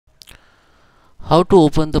How to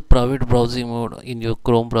open the private browsing mode in your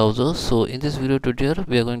Chrome browser. So in this video tutorial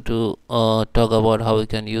we are going to talk about how you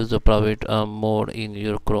can use the private mode in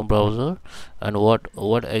your Chrome browser, and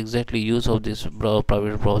what exactly use of this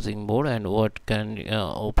private browsing mode, and what can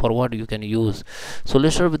for what you can use. So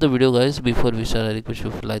let's start with the video, guys. Before we start, I request you,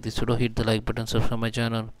 if you like this video, hit the like button, subscribe my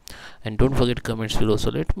channel, and don't forget comments below. So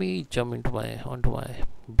let me jump into onto my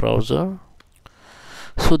browser.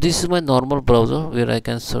 So this is my normal browser where I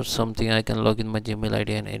can search something. I can log in my Gmail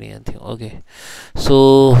ID and anything. Okay,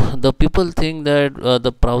 so the people think that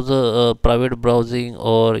the browser private browsing,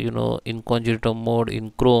 or incognito mode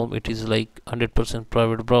in Chrome, it is like 100%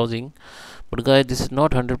 private browsing. But guys, this is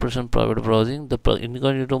not 100% private browsing. The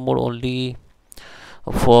incognito mode only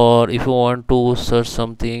for if you want to search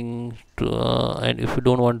something and if you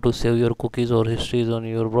don't want to save your cookies or histories on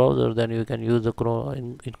your browser, then you can use the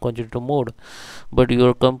Chrome incognito mode. But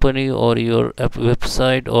your company or your app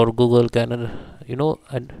website or Google can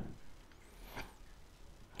and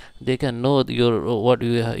they can know your what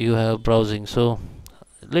you have browsing. So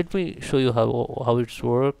let me show you how it's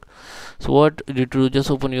work. So what you do, just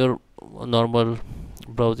open your normal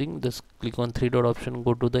browsing, just click on three dot option,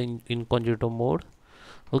 go to the incognito mode.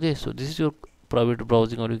 Okay, so this is your private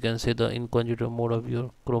browsing, or you can say the incognito mode of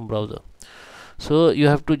your Chrome browser. So you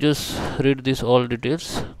have to just read this all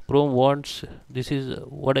details. Chrome wants, this is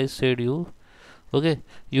what I said you. Okay,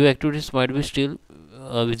 your activities might be still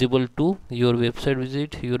visible to your website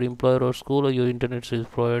visit, your employer or school, or your internet service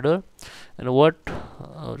provider. And what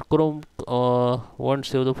Chrome wants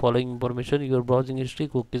save the following information: your browsing history,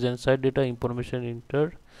 cookies and site data information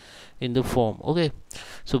entered in the form. Okay,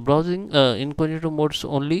 so browsing incognito modes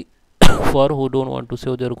only for who don't want to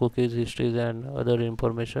save their cookies, histories and other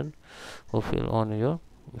information who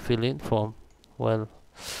fill in form while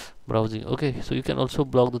browsing. Okay, so you can also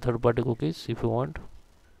block the third-party cookies if you want.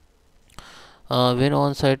 When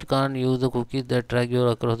on site can't use the cookies that track you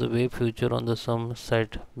across the web, future on the some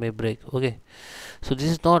site may break. Okay, so this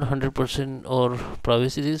is not 100% or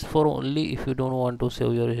privacy. This is for only if you don't want to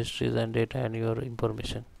save your histories and data and your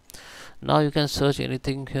information. Now you can search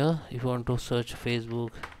anything here. If you want to search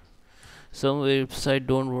Facebook, some website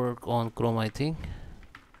don't work on Chrome, I think.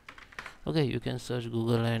 Okay, you can search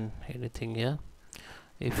Google and anything here.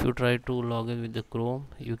 If you try to log in with the Chrome,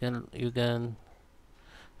 you can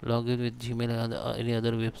log in with Gmail and any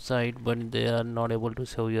other website, but they are not able to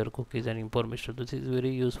save your cookies and information. This is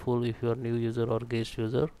very useful if you are new user or guest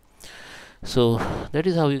user. So that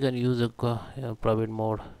is how you can use a private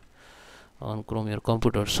mode on Chrome your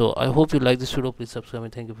computer. So I hope you like this video. Please subscribe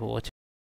and thank you for watching.